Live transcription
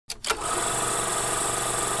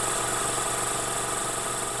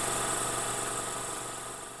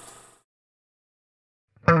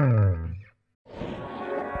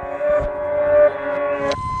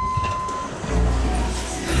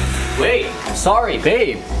sorry,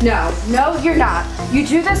 babe. No, you're not. You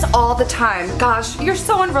do this all the time. Gosh, you're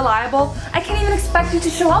so unreliable. I can't even expect you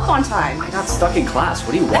to show up on time. I got stuck in class.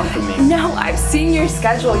 What do you want from me? No, I've seen your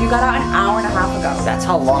schedule. You got out an hour and a half ago. That's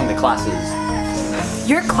how long the class is.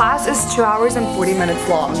 Your class is 2 hours and 40 minutes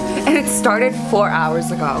long, and it started 4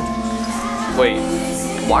 hours ago. Wait,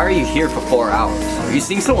 why are you here for 4 hours? Are you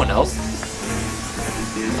seeing someone else?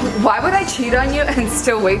 Why would I cheat on you and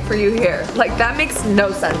still wait for you here? Like, that makes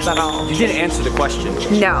no sense at all. You didn't answer the question.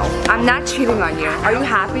 No, I'm not cheating on you. Are you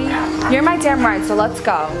happy? You're my damn right, so let's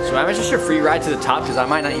go. So am I just your free ride to the top? Because I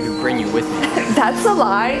might not even bring you with me. That's a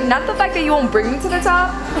lie. Not the fact that you won't bring me to the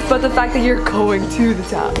top, but the fact that you're going to the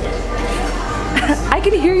top. I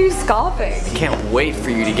can hear you scoffing. I can't wait for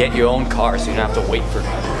you to get your own car so you don't have to wait for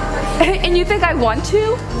me. And you think I want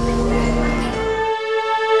to?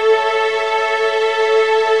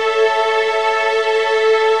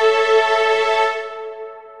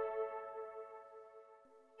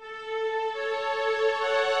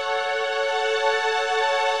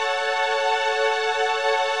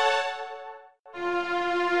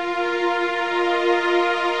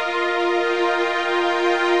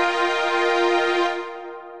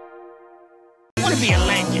 Be a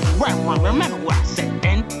legend, run, remember what I said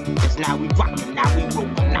then? Cause now we rockin', now we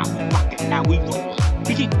rollin', now we rockin', now we rollin'.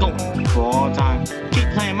 We keep going for all time, keep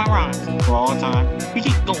playing my rhymes for all time. We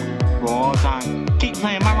keep going for all time, keep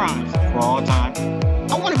playing my rhymes for all time.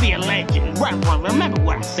 I wanna be a legend, run, remember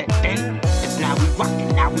what I said then? Cause now we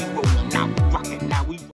rockin', now we rollin', now we rockin', now we